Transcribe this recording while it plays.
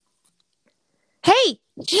Hey,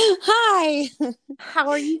 Hi. how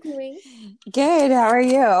are you doing? Good. How are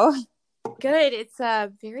you? Good. It's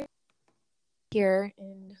very here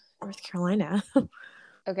in North Carolina.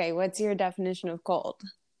 Okay, what's your definition of cold?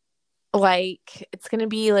 Like it's gonna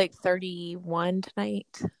be like 31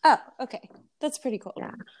 tonight. Oh, okay. That's pretty cold.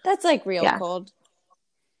 Yeah. That's like real Yeah. cold.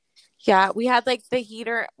 Yeah. We had like the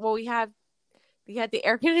heater. Well, we had the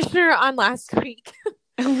air conditioner on last week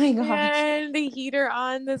Oh my gosh. and the heater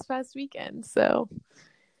on this past weekend. So, yep.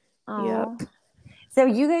 Oh. So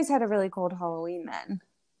you guys had a really cold Halloween then.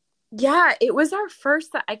 Yeah, it was our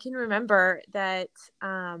first that I can remember that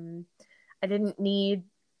I didn't need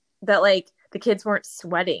that like the kids weren't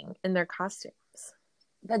sweating in their costumes.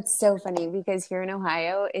 That's so funny because here in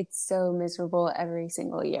Ohio, it's so miserable every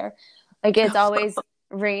single year. Like it's always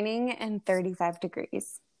raining and 35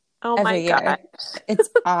 degrees Oh my every God. year. It's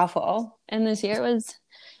awful. And this year was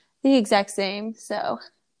the exact same. So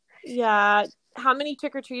Yeah. How many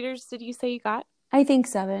trick-or-treaters did you say you got? I think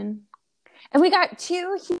 7. And we got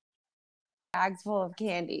 2 bags full of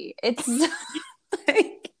candy. It's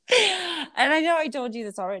like, and I know I told you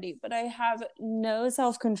this already, but I have no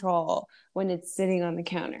self-control when it's sitting on the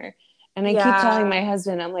counter. And I keep telling my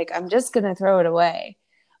husband, I'm like, I'm just going to throw it away.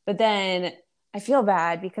 But then I feel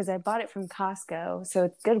bad because I bought it from Costco. So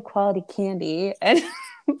it's good quality candy. And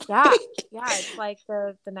Yeah. Yeah. It's like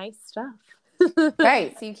the nice stuff.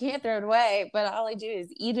 right. So you can't throw it away. But all I do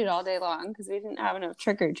is eat it all day long because we didn't have enough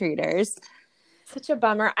trick-or-treaters. Such a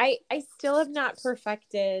bummer. I still have not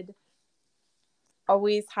perfected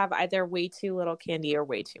always have either way too little candy or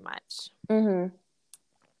way too much. Mm-hmm.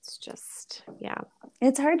 It's just, yeah.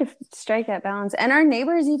 It's hard to strike that balance. And our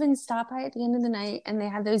neighbors even stop by at the end of the night and they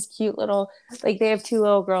have those cute little, like they have 2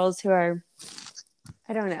 little girls who are,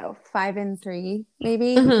 I don't know, 5 and 3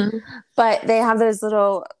 maybe. Mm-hmm. But they have those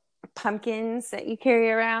little pumpkins that you carry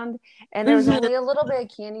around. And there was only a little bit of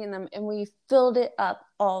candy in them. And we filled it up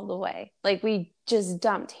all the way. Like we just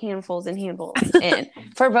dumped handfuls and handfuls in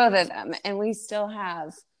for both of them. And we still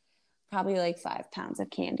have probably like 5 pounds of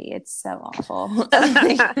candy. It's so awful.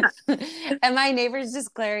 And my neighbor's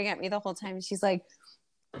just glaring at me the whole time. She's like,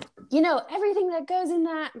 everything that goes in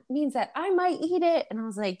that means that I might eat it. And I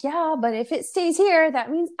was like, yeah, but if it stays here,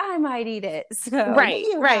 that means I might eat it. So Right.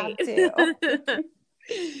 you Right. have to.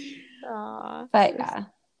 But yeah,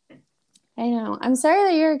 I know. I'm sorry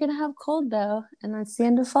that you're going to have cold though. And that's the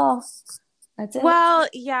end of fall. That's it. Well,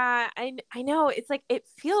 yeah, I know. It's like it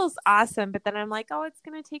feels awesome, but then I'm like, oh, it's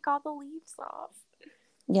gonna take all the leaves off.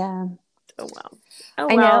 Yeah. Oh well. Oh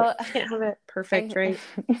I well. know. Can't have it perfect, right?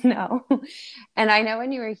 No. And I know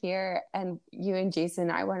when you were here and you and Jason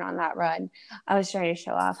and I went on that run, I was trying to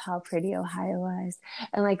show off how pretty Ohio was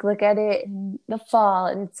and like look at it in the fall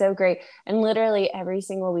and it's so great. And literally every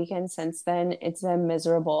single weekend since then, it's been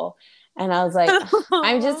miserable. And I was like,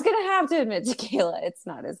 I'm just going to have to admit to Kayla, it's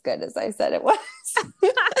not as good as I said it was.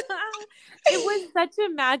 It was such a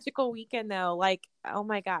magical weekend though. Like, oh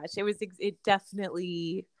my gosh, it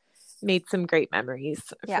definitely made some great memories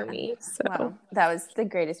for me. So wow, that was the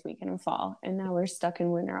greatest weekend of fall. And now we're stuck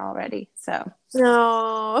in winter already. So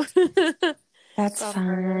no. that's Bummer.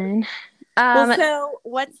 fun. Well, so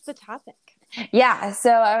what's the topic? Yeah.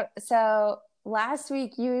 So last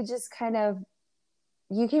week you just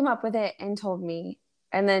you came up with it and told me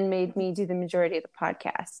and then made me do the majority of the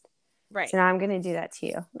podcast. Right. So now I'm going to do that to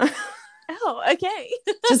you. Oh, okay.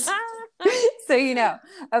 Just so you know.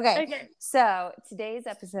 Okay. So today's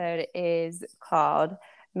episode is called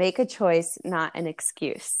Make a Choice, Not an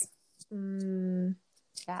Excuse.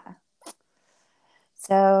 Yeah.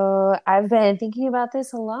 So I've been thinking about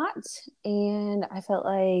this a lot and I felt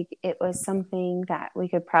like it was something that we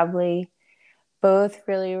could probably both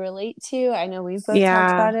really relate to. I know we've both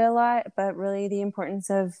talked about it a lot, but really the importance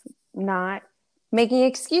of not making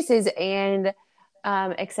excuses and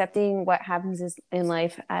accepting what happens in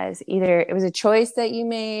life as either it was a choice that you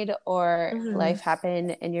made or life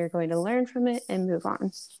happened and you're going to learn from it and move on.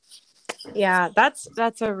 Yeah, that's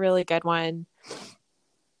a really good one.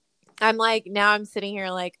 I'm like, now I'm sitting here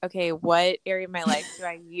like, okay, what area of my life do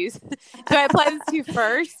I use? Do I apply this to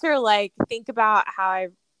first or like think about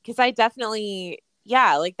because I definitely,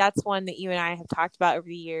 yeah, like that's one that you and I have talked about over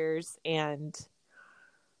the years. And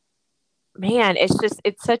man, it's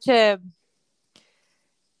such an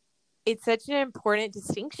important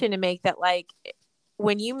distinction to make that like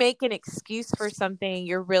when you make an excuse for something,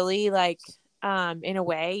 you're really like, in a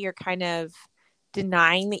way, you're kind of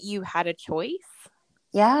denying that you had a choice.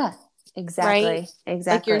 Yeah. Exactly. Right?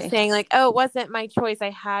 Exactly. Like you're saying like, oh, it wasn't my choice. I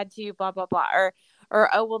had to blah, blah, blah. Or,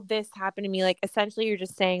 oh, well, this happened to me. Like, essentially you're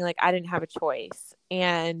just saying like, I didn't have a choice.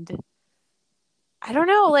 And I don't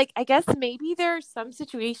know. Like, I guess maybe there are some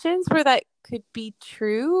situations where that could be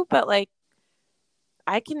true, but like,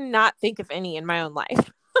 I cannot think of any in my own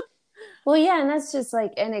life. Well, yeah, and that's just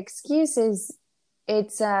like an excuse is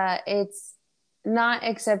it's not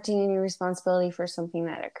accepting any responsibility for something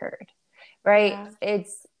that occurred. Right? Yeah.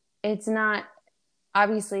 It's not,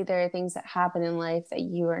 obviously there are things that happen in life that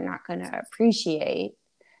you are not going to appreciate,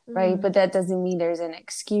 right? Mm, But that doesn't mean there's an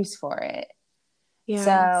excuse for it. yeah.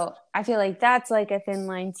 So I feel like that's like a thin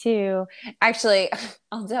line too. Actually,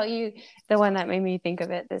 I'll tell you the one that made me think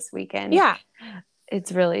of it this weekend. Yeah.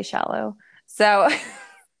 It's really shallow. So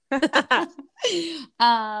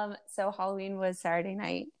so Halloween was Saturday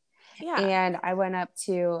night Yeah. and I went up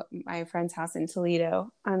to my friend's house in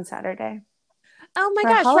Toledo on Saturday Oh my for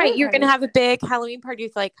a gosh, right. Halloween You're going to party. have a big Halloween party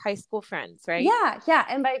with like high school friends, right? Yeah, yeah.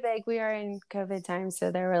 And by big, we are in COVID time,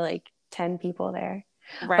 so there were like 10 people there.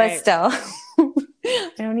 But Right. still,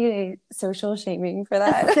 I don't need a social shaming for A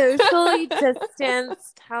that. socially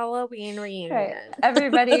distanced Halloween Right. reunion.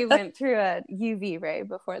 Everybody went through a UV ray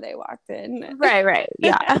before they walked in. Right, right.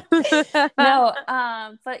 Yeah. No,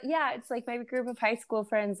 but yeah, it's like my group of high school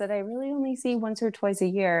friends that I really only see once or twice a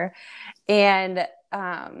year. And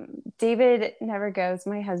David never goes,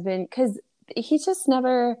 my husband, because he just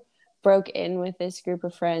never broke in with this group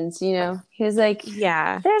of friends. You know, he was like,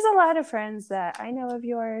 Yeah. there's a lot of friends that I know of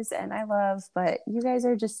yours and I love, but you guys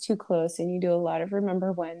are just too close and you do a lot of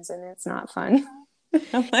remember whens and it's not fun.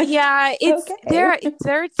 I'm like, Yeah, it's okay.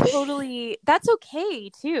 they're totally that's okay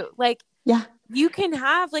too. Like Yeah. you can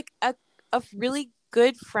have like a really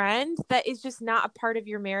good friend that is just not a part of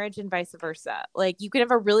your marriage and vice versa. Like you can have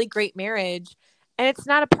a really great marriage and it's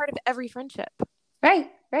not a part of every friendship. Right,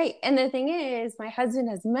 right. And the thing is, my husband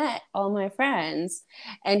has met all my friends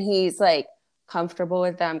and he's like comfortable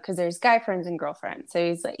with them because there's guy friends and girlfriends. So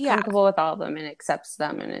he's like Yeah. comfortable with all of them and accepts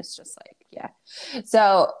them. And it's just like, yeah.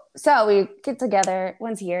 So we get together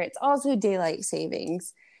once a year. It's also daylight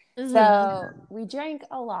savings. Mm-hmm. So we drank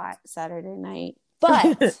a lot Saturday night,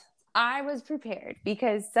 but I was prepared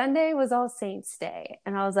because Sunday was All Saints Day.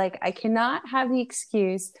 And I was like, I cannot have the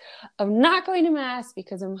excuse of not going to Mass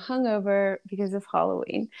because I'm hungover because of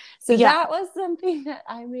Halloween. So Yeah. that was something that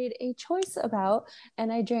I made a choice about.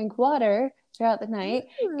 And I drank water throughout the night.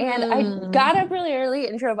 And I Mm. got up really early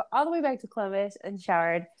and drove all the way back to Columbus and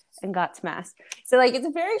showered and got to Mass. So, like, it's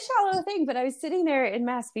a very shallow thing, but I was sitting there in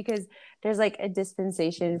Mass because there's like a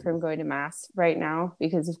dispensation from going to Mass right now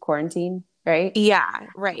because of quarantine, right? Yeah,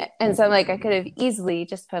 right. And so, like, I could have easily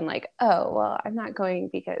just been like, oh, well, I'm not going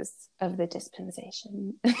because of the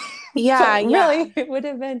dispensation. Yeah, But yeah. really, it would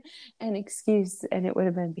have been an excuse and it would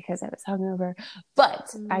have been because I was hungover.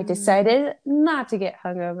 But I Mm. decided not to get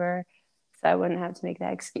hungover so I wouldn't have to make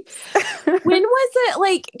that excuse. When was it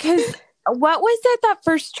like cuz what was it that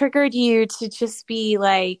first triggered you to just be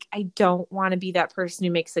like I don't want to be that person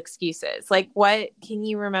who makes excuses? Like what can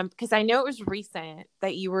you remember cuz I know it was recent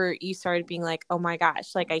that you started being like, "Oh my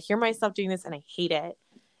gosh, like I hear myself doing this and I hate it."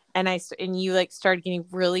 And you like started getting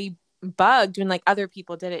really bugged when like other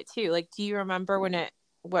people did it too. Like do you remember when it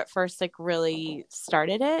what first like really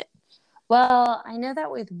started it? Well, I know that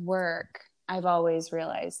with work, I've always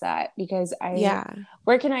realized that because I Yeah.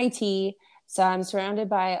 work in IT. So I'm surrounded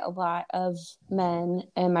by a lot of men.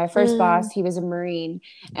 And my first boss, Mm, he was a Marine.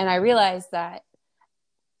 And I realized that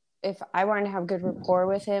if I wanted to have good rapport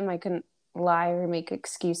with him, I couldn't lie or make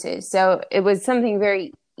excuses. So it was something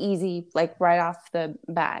very easy, like right off the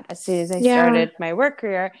bat. As soon as I yeah. started my work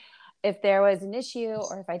career, if there was an issue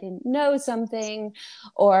or if I didn't know something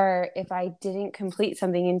or if I didn't complete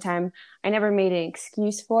something in time, I never made an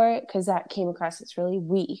excuse for it because that came across as really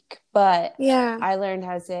weak. But Yeah. I learned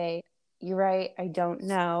how to say, you're right, I don't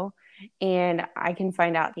know. And I can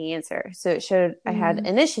find out the answer. So it showed I had Mm,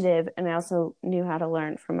 initiative and I also knew how to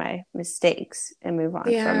learn from my mistakes and move on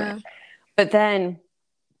from it. yeah. But then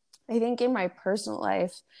I think in my personal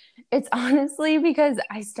life, it's honestly because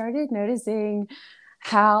I started noticing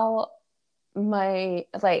how my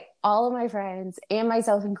like all of my friends and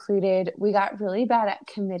myself included, we got really bad at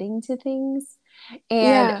committing to things.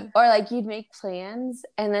 And Yeah. or like you'd make plans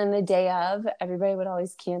and then the day of everybody would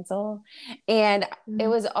always cancel. And it Mm,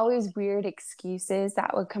 was always weird excuses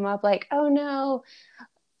that would come up like, oh no,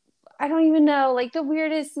 I don't even know, like the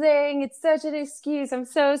weirdest thing. It's such an excuse. I'm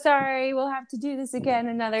so sorry. We'll have to do this again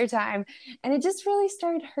another time. And it just really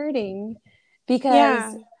started hurting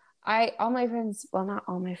because yeah. all my friends, well, not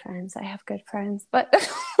all my friends, I have good friends, but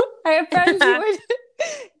I have friends who would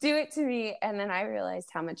do it to me. And then I realized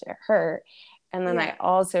how much it hurt. And then I Yeah.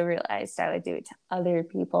 also realized I would do it to other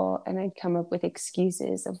people and I'd come up with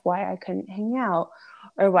excuses of why I couldn't hang out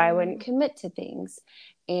or why I wouldn't Mm, commit to things.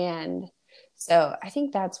 And So I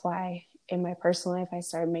think that's why in my personal life I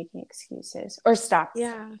started making excuses or stopped.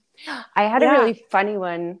 Yeah. I had a Yeah. really funny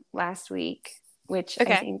one last week, which I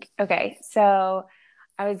Okay. think, okay, so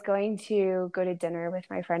I was going to go to dinner with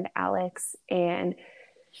my friend Alex, and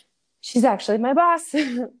she's actually my boss.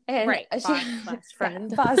 And Right. she, Boss slash yeah,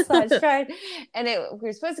 friend. boss slash friend. And we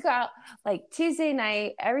were supposed to go out like Tuesday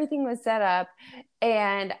night. Everything was set up,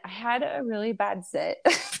 and I had a really bad sit.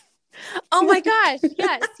 Oh my gosh.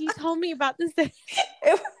 Yes. You told me about this. It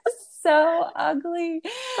was so ugly.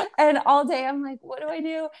 And all day I'm like, what do I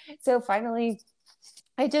do? So finally,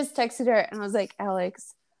 I just texted her and I was like,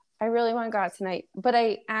 Alex, I really want to go out tonight, but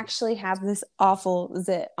I actually have this awful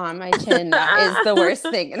zit on my chin that is the worst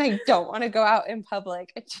thing. And I don't want to go out in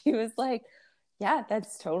public. And she was like, yeah,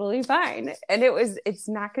 that's totally fine. And it's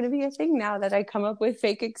not going to be a thing now that I come up with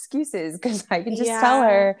fake excuses, because I can just tell Yeah.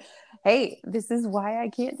 her, hey, this is why I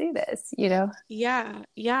can't do this, you know? Yeah.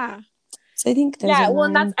 Yeah. So I think those Yeah, are well,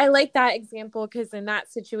 and mine. I like that example because in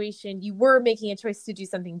that situation, you were making a choice to do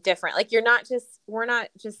something different. Like we're not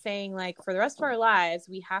just saying like for the rest of our lives,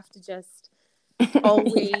 we have to just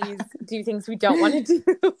always do things we don't want to do.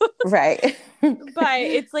 Right. But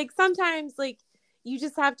it's like sometimes like you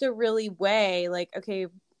just have to really weigh like, okay,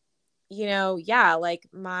 yeah, like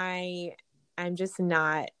I'm just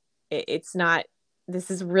not, it's not, this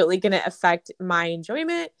is really going to affect my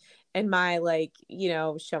enjoyment and my like,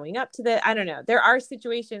 showing up to the, I don't know. There are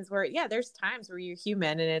situations where, yeah, there's times where you're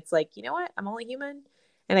human and it's like, you know what? I'm only human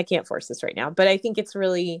and I can't force this right now. But I think it's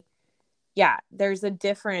really, yeah, there's a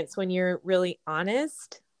difference when you're really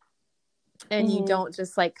honest and you don't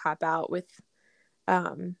just like cop out with,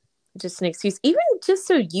 um, just an excuse, even just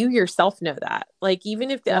so you yourself know that, like, even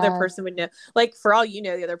if the other person would know, like, for all you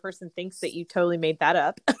know, the other person thinks that you totally made that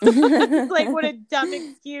up. It's like, what a dumb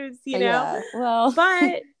excuse, Yeah. Well,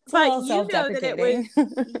 but it's a little you know that it was,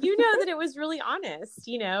 self-deprecating. really honest,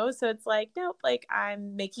 so it's like, nope, like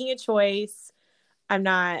I'm making a choice. I'm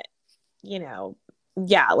not,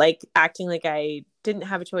 yeah, like acting like I didn't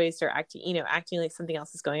have a choice or acting like something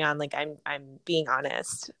else is going on. Like I'm being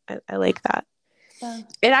honest. I like that. Yeah.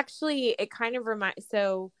 It kind of reminds,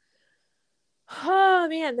 oh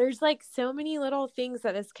man, there's like so many little things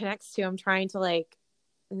that this connects to. I'm trying to like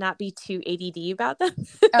not be too ADD about them.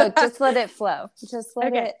 Oh, just let it flow.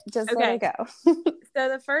 Let Okay. it go. So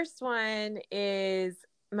the first one is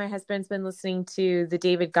my husband's been listening to the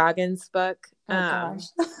David Goggins book. Oh gosh.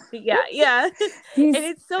 Yeah. And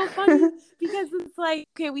it's so funny because it's like,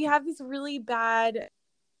 okay, we have this really bad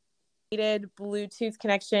Bluetooth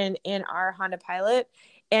connection in our Honda Pilot,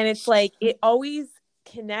 and it's like it always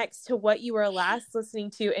connects to what you were last listening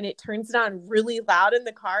to, and it turns it on really loud in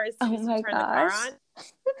the car as soon as you turn the car on.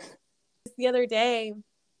 The other day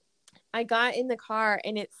I got in the car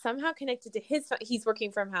and it's somehow connected to his phone. He's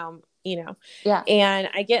working from home, Yeah. And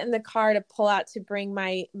I get in the car to pull out to bring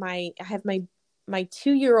I have my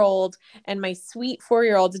 2-year-old and my sweet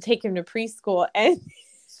 4-year-old to take him to preschool, and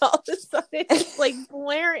all of a sudden it's like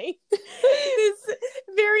blaring this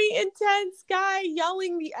very intense guy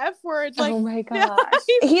yelling the F word. Like, oh my gosh.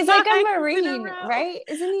 He's like a Marine, right?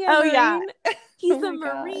 Isn't he a Marine? Yeah. He's a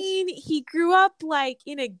Marine. He grew up like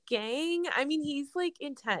in a gang. I mean, he's like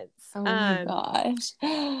intense. Oh my gosh.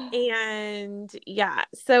 And yeah,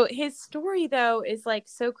 so his story though is like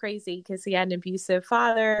so crazy because he had an abusive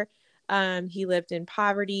father. He lived in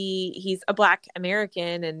poverty. He's a Black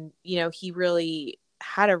American, and he really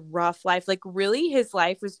had a rough life. Like, really, his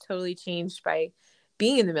life was totally changed by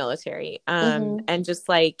being in the military. And just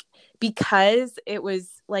like, because it was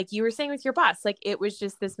like you were saying with your boss, like it was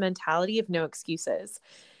just this mentality of no excuses.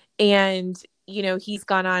 And he's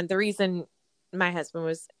gone on. The reason my husband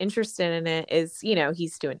was interested in it is,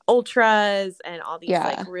 he's doing ultras and all these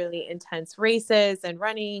like really intense races and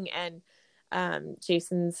running. And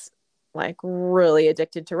Jason's like really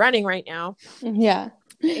addicted to running right now. Yeah.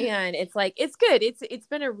 And it's like, it's good. It's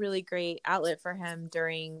been a really great outlet for him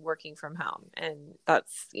during working from home. And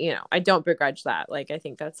that's, I don't begrudge that. Like, I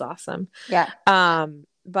think that's awesome. Yeah.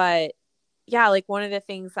 But yeah, like one of the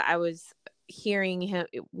things that I was hearing him,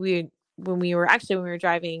 when we were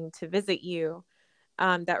driving to visit you,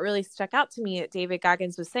 that really stuck out to me that David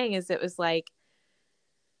Goggins was saying is it was like,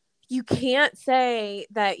 you can't say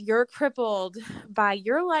that you're crippled by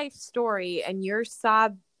your life story and your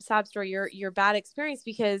sob story, your bad experience,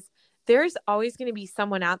 because there's always going to be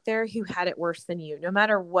someone out there who had it worse than you, no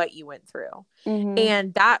matter what you went through.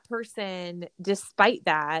 And that person, despite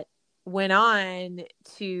that, went on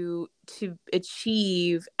to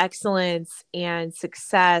achieve excellence and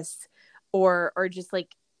success, or just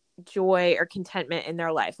like joy or contentment in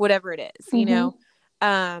their life, whatever it is,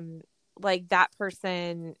 like that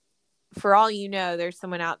person for all you know, there's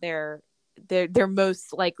someone out there. There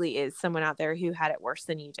most likely is someone out there who had it worse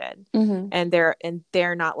than you did, and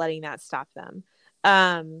they're not letting that stop them.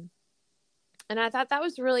 And I thought that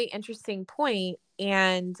was a really interesting point.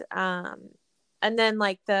 And then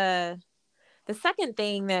like the second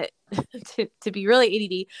thing that to be really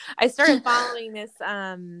ADD, I started following this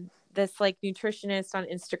like nutritionist on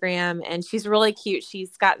Instagram, and she's really cute.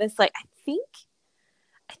 She's got this like I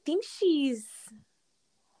think she's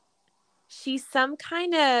some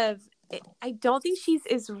kind of, I don't think she's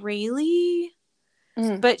Israeli,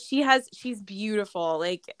 but she's beautiful.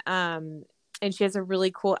 Like, and she has a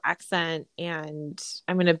really cool accent, and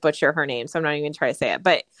I'm going to butcher her name, so I'm not even trying to say it,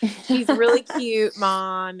 but she's a really cute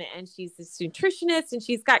mom, and she's this nutritionist, and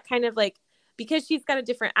she's got kind of like, because she's got a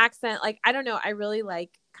different accent, like, I don't know, I really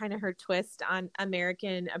like kind of her twist on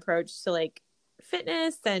American approach to like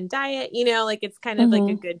fitness and diet, you know, like it's kind of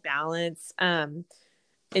like a good balance.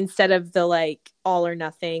 Instead of the like all or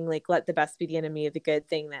nothing, like let the best be the enemy of the good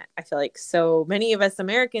thing that I feel like so many of us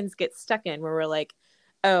Americans get stuck in, where we're like,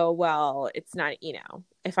 oh, well, it's not, you know,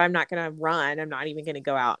 if I'm not going to run, I'm not even going to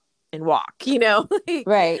go out and walk, you know, like,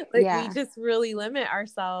 right. Like yeah. we just really limit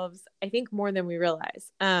ourselves, I think, more than we realize.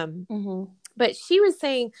 But she was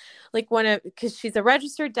saying like because she's a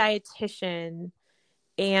registered dietitian,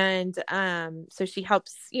 and so she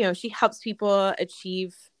helps people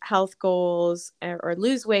achieve health goals or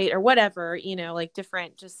lose weight or whatever, you know, like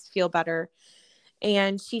different, just feel better.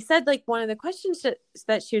 And she said like one of the questions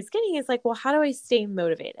that she was getting is like, well, how do I stay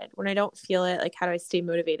motivated when I don't feel it? Like, how do I stay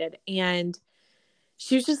motivated? And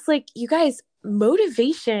she was just like, you guys,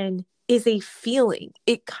 motivation is a feeling.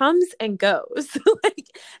 It comes and goes. Like,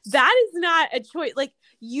 that is not a choice. Like,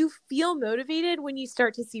 you feel motivated when you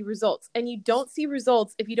start to see results, and you don't see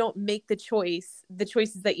results if you don't make the choices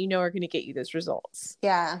that you know are going to get you those results.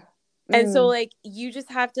 Yeah. And so like, you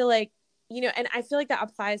just have to like, you know, and I feel like that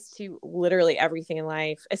applies to literally everything in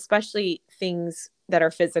life, especially things that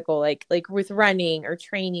are physical, like with running or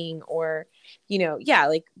training or, you know, yeah,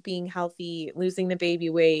 like being healthy, losing the baby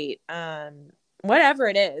weight, whatever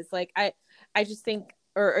it is. Like, I just think,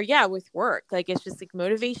 or yeah, with work, like, it's just like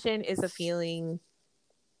motivation is a feeling.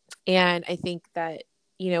 And I think that,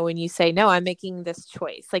 you know, when you say, no, I'm making this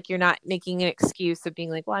choice, like, you're not making an excuse of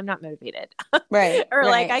being like, well, I'm not motivated. Right. Or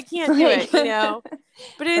right. like, I can't do it, you know?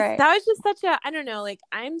 But Right. that was just such a, I don't know, like,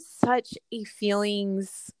 I'm such a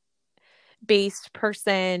feelings based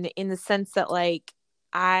person, in the sense that like,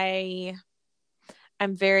 I'm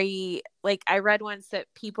very like, I read once that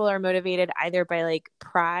people are motivated either by like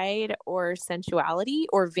pride or sensuality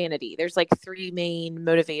or vanity. There's like three main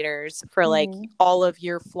motivators for like all of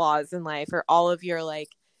your flaws in life, or all of your like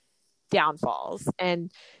downfalls.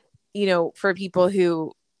 And, you know, for people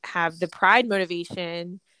who have the pride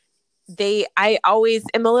motivation, I always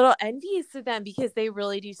am a little envious of them, because they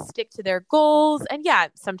really do stick to their goals. And yeah,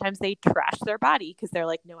 sometimes they trash their body because they're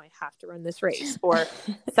like, no, I have to run this race. Or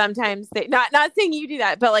sometimes they, not saying you do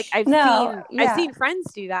that, but like, I've seen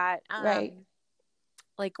friends do that. Right.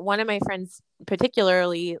 Like, one of my friends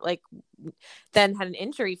particularly, like, then had an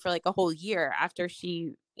injury for like a whole year after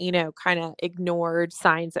she, you know, kind of ignored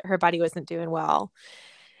signs that her body wasn't doing well.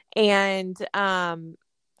 And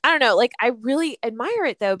I don't know, like, I really admire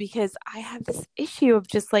it though, because I have this issue of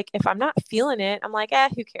just like, if I'm not feeling it, I'm like,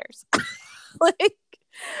 who cares? Like,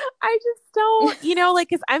 I just don't, you know, like,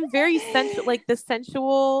 cause I'm very sensual, like the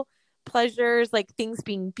sensual pleasures, like things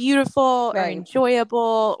being beautiful or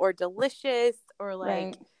enjoyable or delicious, or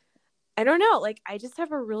like, I don't know, like, I just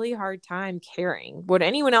have a really hard time caring what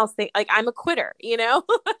anyone else think. Like, I'm a quitter, you know?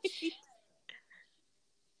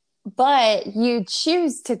 But you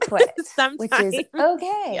choose to quit, which is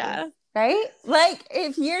okay. Yeah. Right? Like,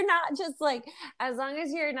 if you're not just like, as long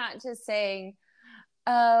as you're not just saying,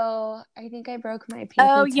 oh, I think I broke my pinky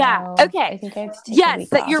toe. Yeah. Okay. I think I have to take a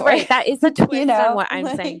week off. You're right. That is a twist you know, on what I'm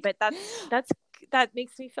like, saying, but that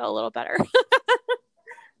makes me feel a little better.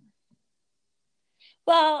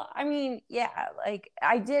 Well, I mean, yeah, like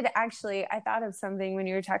I thought of something when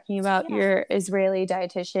you were talking about your Israeli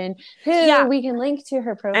dietitian, who we can link to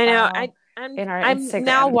her profile. I know. I'm Instagram.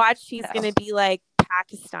 Now watch, she's going to be like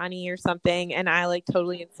Pakistani or something. And I like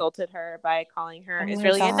totally insulted her by calling her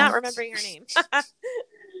Israeli and not remembering her name.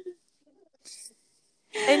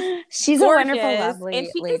 And she's gorgeous, a wonderful, lovely and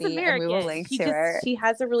she lady, is American. And we will link to her. She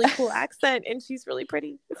has a really cool accent, and she's really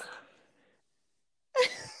pretty.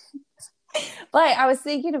 But I was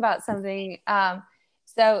thinking about something.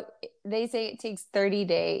 So they say it takes 30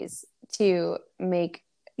 days to make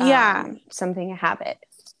something a habit.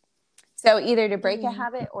 So either to break a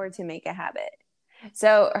habit or to make a habit.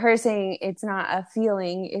 So her saying it's not a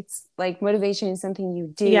feeling, it's like motivation is something you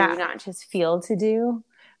do, Yeah. not just feel to do,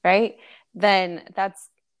 right? Then that's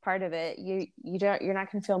part of it. You're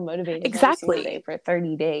not going to feel motivated every single day Exactly. for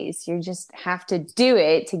 30 days. You just have to do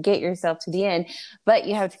it to get yourself to the end, but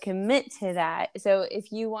you have to commit to that. So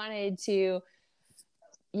if you wanted to,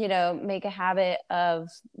 make a habit of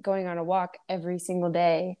going on a walk every single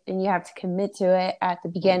day, and you have to commit to it at the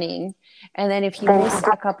beginning. And then if you missed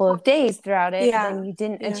a couple of days throughout it, Yeah. then you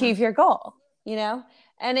didn't Yeah. achieve your goal,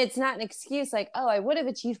 And it's not an excuse like, oh, I would have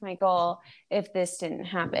achieved my goal if this didn't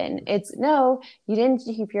happen. It's no, you didn't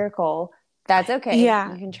achieve your goal. That's okay.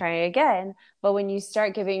 Yeah. You can try again. But when you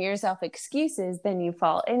start giving yourself excuses, then you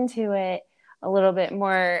fall into it a little bit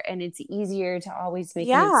more, and it's easier to always make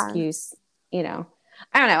an Yeah. excuse,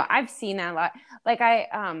 I don't know. I've seen that a lot. Like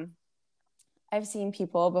I've seen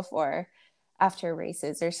people before after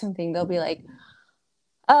races or something, they'll be like,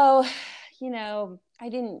 oh, I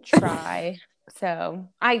didn't try. So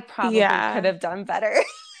I probably Yeah. could have done better.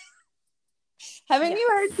 Haven't Yes. you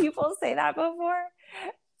heard people say that before?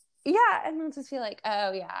 Yeah. And they'll just feel like,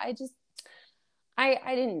 oh yeah,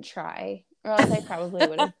 I didn't try, or else I probably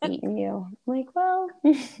would have beaten you. I'm like, well,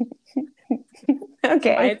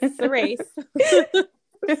 okay. It's the race.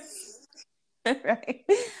 Right.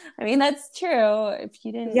 I mean, that's true if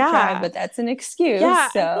you didn't Yeah. try, but that's an excuse. Yeah,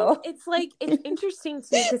 So I think it's interesting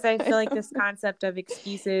too, because I feel like this concept of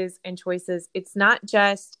excuses and choices, it's not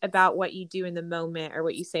just about what you do in the moment or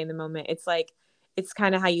what you say in the moment. It's like, it's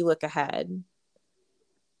kind of how you look ahead,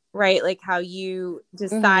 right? Like how you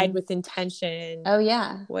decide with intention. Oh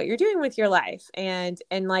yeah. What you're doing with your life. And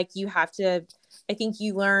like, you have to, I think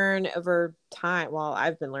you learn over time. Well,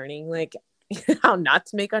 I've been learning like how not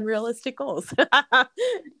to make unrealistic goals.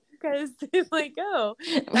 Because it's like, oh,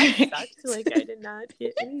 that sucked. Like I did not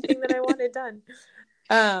get anything that I wanted done.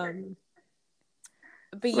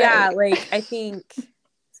 But yeah, Right. like I think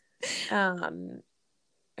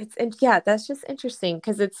that's just interesting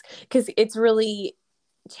because it's really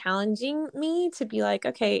challenging me to be like,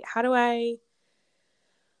 okay, how do I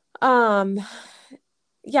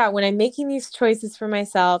when I'm making these choices for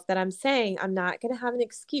myself, that I'm saying I'm not going to have an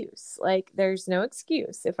excuse. Like there's no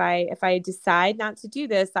excuse. If I decide not to do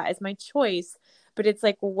this, that is my choice. But it's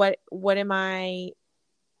like, what am I,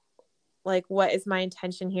 like, what is my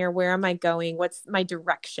intention here? Where am I going? What's my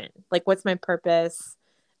direction? Like, what's my purpose?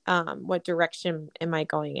 What direction am I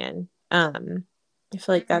going in? I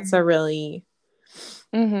feel like that's a really,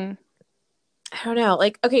 I don't know.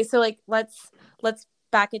 Like, okay, so like, let's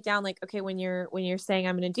back it down. Like, okay, when you're saying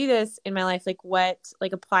I'm going to do this in my life, like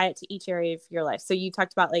apply it to each area of your life. So you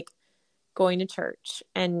talked about like going to church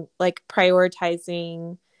and like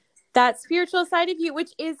prioritizing that spiritual side of you,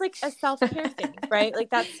 which is like a self-care thing, right? Like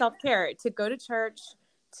that's self-care, to go to church,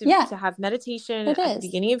 to have meditation at the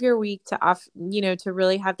beginning of your week, to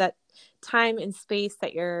really have that time and space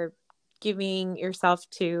that you're giving yourself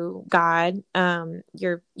to God,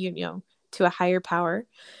 you're, to a higher power.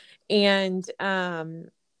 And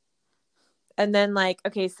then like,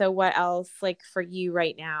 okay, so what else, like for you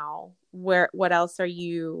right now, what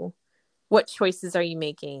choices are you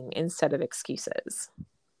making instead of excuses?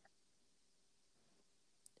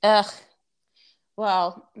 Ugh.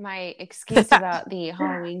 Well, my excuse about the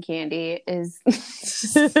Halloween candy is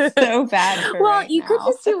so bad for well, right you now. could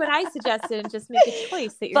just do what I suggested and just make a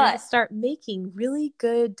choice that you're going to start making really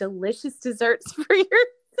good, delicious desserts for yourself.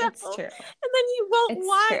 It's true. And then you won't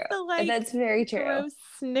want the like. That's very true. Gross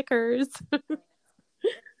Snickers.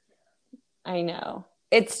 I know.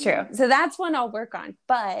 It's true. So that's one I'll work on.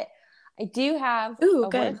 But I do have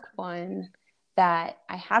work one that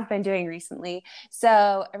I have been doing recently.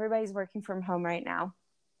 So everybody's working from home right now,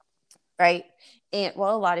 right? And a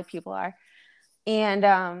lot of people are.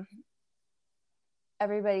 And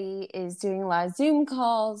everybody is doing a lot of Zoom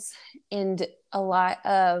calls, and a lot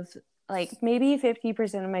of like maybe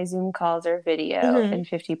 50% of my Zoom calls are video and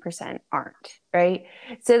 50% aren't, right?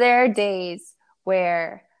 So there are days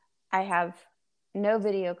where I have no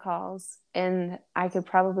video calls and I could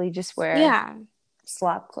probably just wear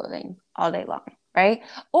slop clothing all day long, right?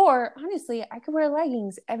 Or honestly, I could wear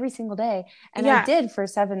leggings every single day, and I did for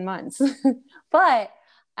 7 months. But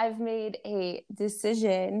I've made a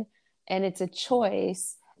decision, and it's a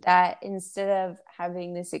choice, that instead of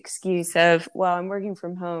having this excuse of, well, I'm working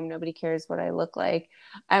from home, nobody cares what I look like,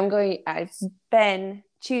 I've been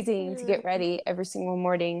choosing to get ready every single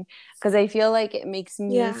morning because I feel like it makes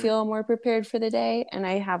me feel more prepared for the day, and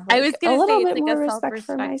I have a little bit more respect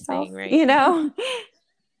for myself, thing, right?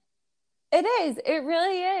 It is. It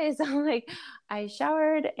really is. I'm like, I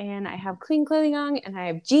showered and I have clean clothing on and I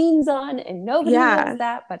have jeans on and nobody knows Yeah.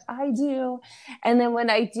 that, but I do. And then when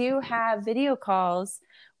I do have video calls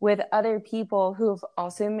with other people who have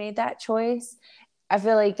also made that choice, I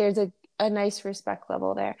feel like there's a nice respect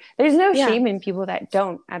level there. There's no Yeah. shame in people that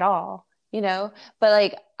don't at all, but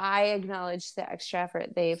like I acknowledge the extra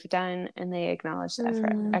effort they've done and they acknowledge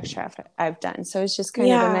the extra effort I've done. So it's just kind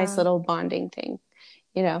of a nice Yeah. little bonding thing,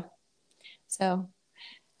 you know? So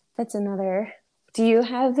that's another. Do you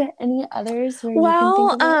have any others where you can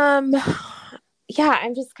think Well, of it? yeah,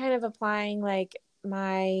 I'm just kind of applying like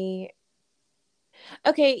my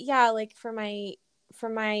okay, yeah, like for my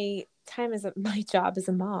time as my job as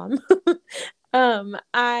a mom.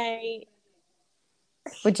 I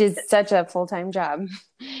Which is such a full-time job.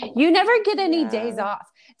 You never get any days yeah.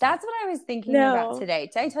 off. That's what I was thinking about No. today.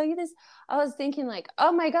 Did I tell you this? I was thinking like,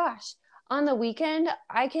 oh my gosh, on the weekend,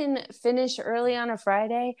 I can finish early on a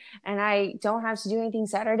Friday and I don't have to do anything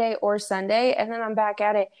Saturday or Sunday. And then I'm back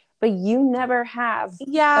at it. But you never have a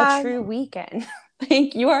Yeah. true weekend.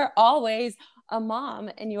 Like you are always a mom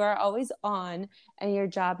and you are always on and your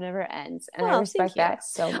job never ends. And I Well, thank respect you. that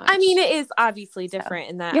so I mean, much. it is obviously So different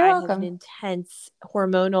in that you're I have an welcome. intense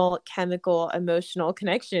hormonal, chemical, emotional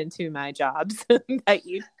connection to my jobs that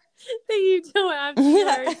you don't have to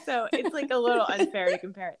yours. So it's like a little unfair to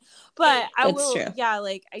compare it. But I That's will, true. yeah,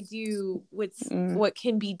 like I do Mm. what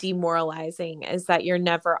can be demoralizing is that you're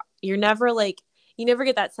never like you never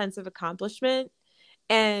get that sense of accomplishment.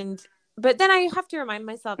 And but then I have to remind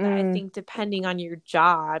myself that I Mm. think depending on your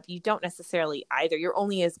job, you don't necessarily either. You're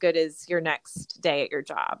only as good as your next day at your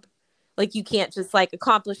job. Like you can't just like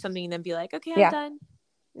accomplish something and then be like, okay, I'm Yeah. done.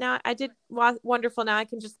 Now I did wonderful. Now I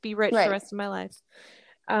can just be rich the Right. rest of my life.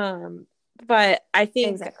 Um, but I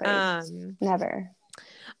think Exactly. Never.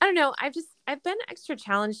 I don't know. I've been extra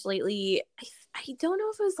challenged lately. I don't know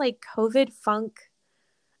if it was like COVID funk.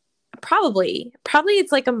 Probably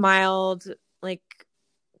it's like a mild like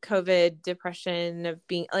COVID depression of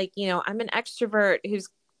being like, I'm an extrovert who's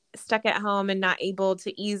stuck at home and not able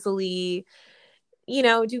to easily,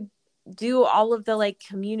 do all of the like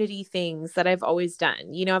community things that I've always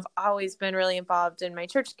done. I've always been really involved in my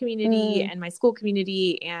church community Mm. and my school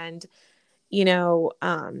community and, you know,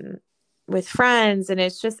 um, with friends. And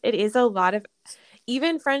it is a lot of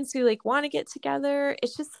even friends who like want to get together.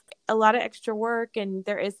 It's just a lot of extra work. And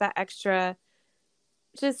there is that extra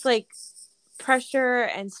just like pressure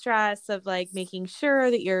and stress of like making sure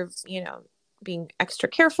that you're, being extra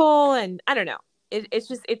careful. And I don't know.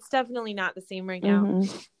 It's definitely not the same right now.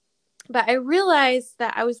 Mm-hmm. But I realized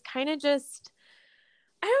that I was kind of just,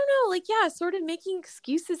 I don't know, like, yeah, sort of making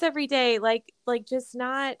excuses every day. Like just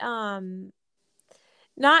not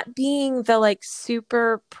being the like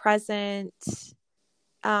super present,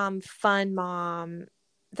 fun mom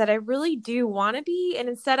that I really do want to be. And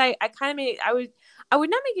instead I kind of I would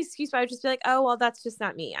not make an excuse, but I would just be like, oh, well, that's just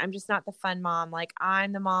not me. I'm just not the fun mom. Like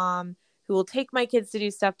I'm the mom who will take my kids to do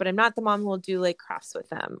stuff, but I'm not the mom who will do like crafts with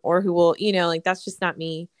them or who will, like that's just not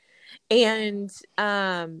me. And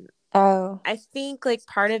Oh. I think like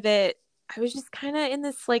part of it, I was just kind of in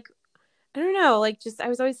this like, I don't know, like just I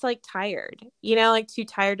was always like tired, like too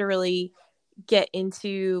tired to really get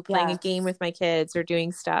into playing a Yeah. game with my kids or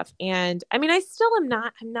doing stuff. And I mean, I'm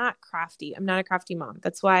not crafty. I'm not a crafty mom.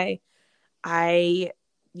 That's why I,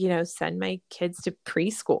 send my kids to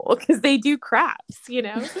preschool because they do crafts.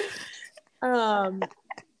 Um,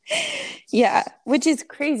 Yeah, which is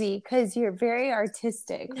crazy because you're very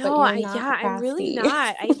artistic, but no, you're not I'm really crafty.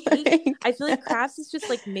 not. Like, I feel like crafts is just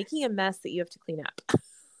like making a mess that you have to clean up.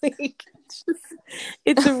 Like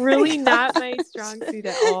it's oh my really not my strong gosh. suit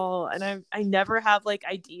at all. And I never have like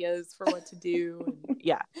ideas for what to do. And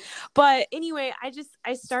yeah. But anyway,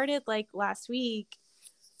 I started like last week.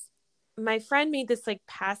 My friend made this like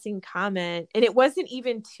passing comment and it wasn't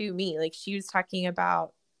even to me. Like she was talking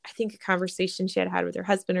about, I think a conversation she had with her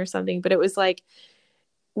husband or something, but it was like,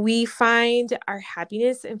 we find our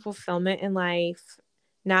happiness and fulfillment in life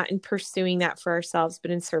not in pursuing that for ourselves,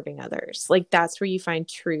 but in serving others. Like that's where you find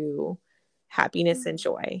true happiness and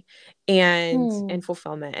joy and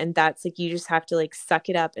fulfillment. And that's like you just have to like suck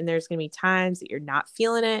it up. And there's gonna be times that you're not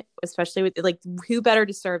feeling it, especially with like who better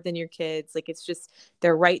to serve than your kids. Like it's just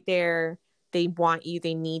they're right there. They want you,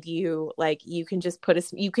 they need you. Like you can just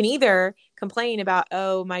you can either complain about,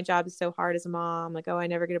 oh, my job is so hard as a mom, like, oh, I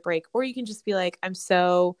never get a break, or you can just be like, I'm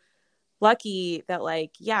so lucky that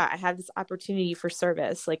like, yeah, I have this opportunity for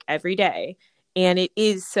service like every day. And it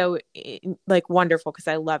is so like wonderful because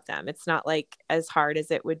I love them. It's not like as hard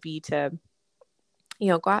as it would be to,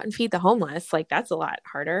 go out and feed the homeless. Like that's a lot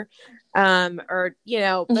harder. Or, but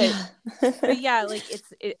yeah, like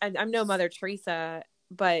I'm no Mother Teresa,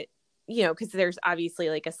 but because there's obviously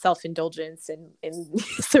like a self-indulgence in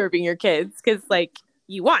serving your kids because like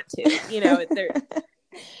you want to, they're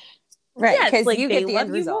right, yes, because like you they get the love end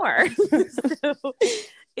you result. more. So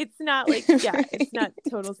it's not like it's not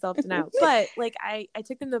total self-denial, but like I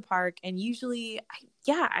took them to the park, and usually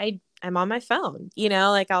I'm on my phone,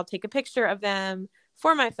 like I'll take a picture of them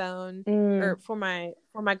for my phone or for my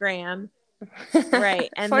gram. Right.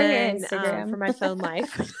 And for your then Instagram. for my phone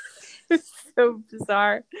life. It's so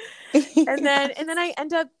bizarre. And then I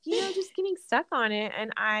end up, just getting stuck on it.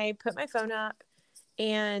 And I put my phone up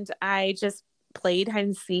and I just played hide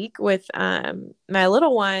and seek with my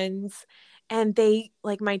little ones. And they,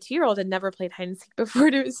 like, my 2-year-old had never played hide and seek before.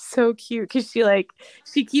 And it was so cute because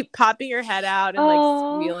she keep popping her head out and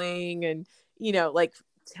like squealing and, like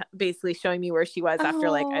basically showing me where she was after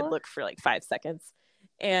like I'd look for like 5 seconds.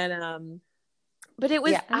 And but it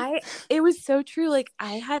was it was so true. Like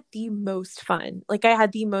I had the most fun. Like I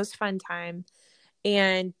had the most fun time.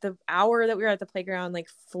 And the hour that we were at the playground like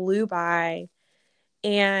flew by.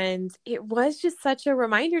 And it was just such a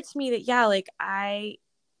reminder to me that, like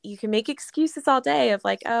you can make excuses all day of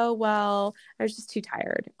like, oh, well, I was just too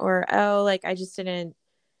tired, or, oh, like I just didn't,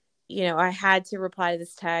 I had to reply to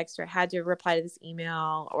this text, or I had to reply to this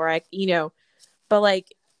email, or but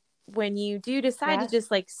like when you do decide to just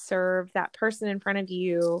like serve that person in front of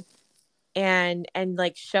you and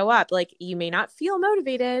like show up, like you may not feel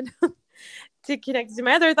motivated to connect to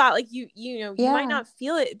my other thought, like you might not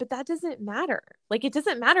feel it, but that doesn't matter. Like it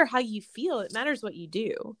doesn't matter how you feel, it matters what you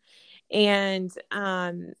do. And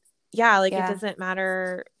it doesn't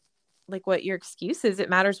matter like what your excuse is, it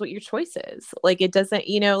matters what your choice is. Like it doesn't,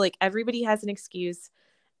 like everybody has an excuse,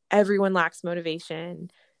 everyone lacks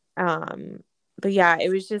motivation. But yeah, it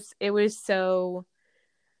was so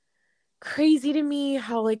crazy to me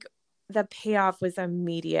how like the payoff was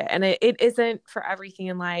immediate. And it isn't for everything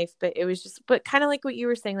in life, but it was just, but kind of like what you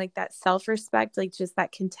were saying, like that self-respect, like just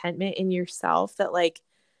that contentment in yourself that like,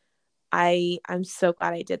 I'm so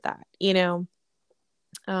glad I did that,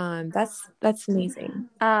 that's amazing.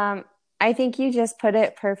 I think you just put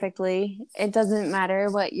it perfectly. It doesn't matter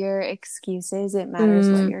what your excuse is, it matters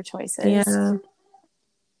what your choice is. Yeah.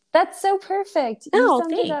 That's so perfect. You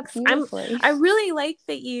summed it up beautifully. I really like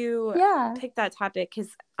that you picked that topic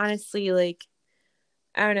because honestly, like,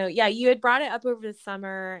 I don't know. Yeah, you had brought it up over the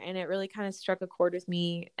summer and it really kind of struck a chord with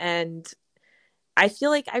me. And I feel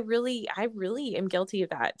like I really am guilty of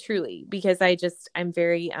that, truly, because I'm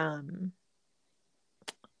very,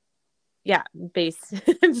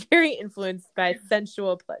 very influenced by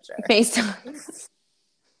sensual pleasure. Based on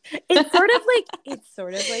it's sort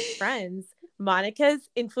of like Friends. Monica's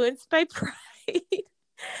influenced by pride.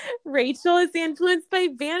 Rachel is influenced by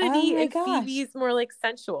vanity, and Phoebe's more like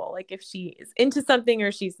sensual, like if she is into something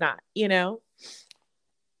or she's not,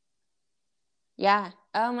 Yeah.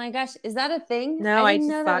 Oh my gosh, is that a thing? No, I just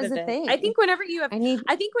know that was a thing. I think whenever you have three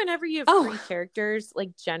characters,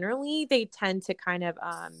 like generally they tend to kind of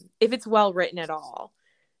if it's well written at all,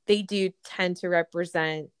 they do tend to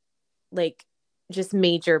represent like just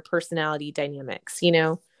major personality dynamics,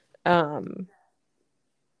 Yeah.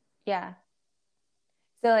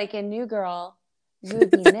 So like a New Girl, you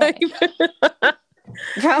would be Nick.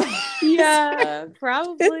 Probably. Yeah,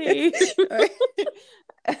 probably.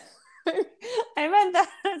 I meant that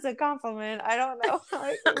as a compliment. I don't know how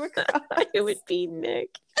it came across. It would be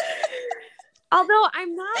Nick. Although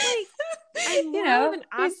I'm not like, I'm more of an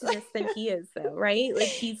optimist than he is, though, right? Like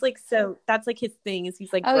he's like, so that's like his thing is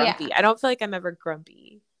he's like grumpy. Yeah. I don't feel like I'm ever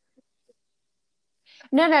grumpy.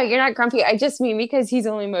 No, you're not grumpy. I just mean because he's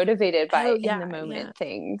only motivated by in the moment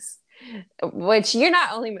things, which you're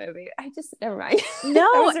not only motivated. I just never mind.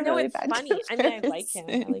 No, it's funny. I mean, I like him.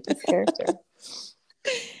 I like his character.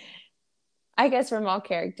 I guess from all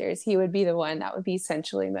characters, he would be the one that would be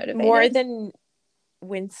sensually motivated. More than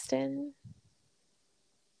Winston.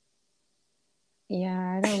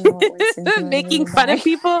 Yeah, I don't know what Winston's doing. Making fun of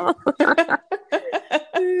people.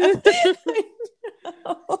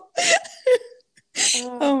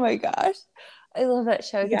 Oh my gosh. I love that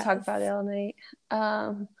show. I could talk about it all night.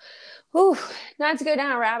 Not to go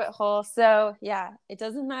down a rabbit hole. So yeah, it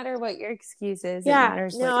doesn't matter what your excuse is. Yeah, it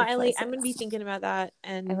matters what your choice is. I'm gonna be thinking about that.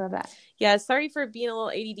 And I love that. Yeah, sorry for being a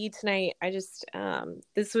little ADD tonight. I just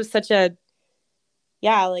this was such a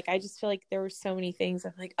like I just feel like there were so many things.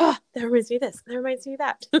 I'm like, oh, that reminds me of this. That reminds me of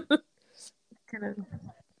that. Kind of.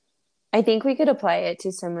 I think we could apply it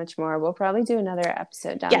to so much more. We'll probably do another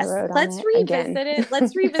episode down the Yes, road on let's it revisit again. it.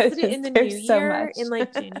 Let's revisit it in the new There's so year much. in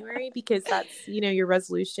like January, because that's, your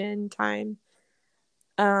resolution time.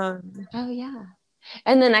 Oh yeah.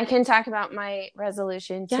 And then I can talk about my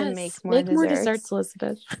resolution to Yes, make more desserts,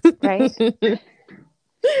 Elizabeth. right?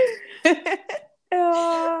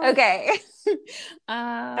 Oh. Okay.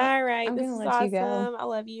 All right. I'm This gonna is let you awesome. go. I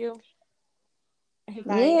love you.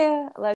 Bye. Yeah.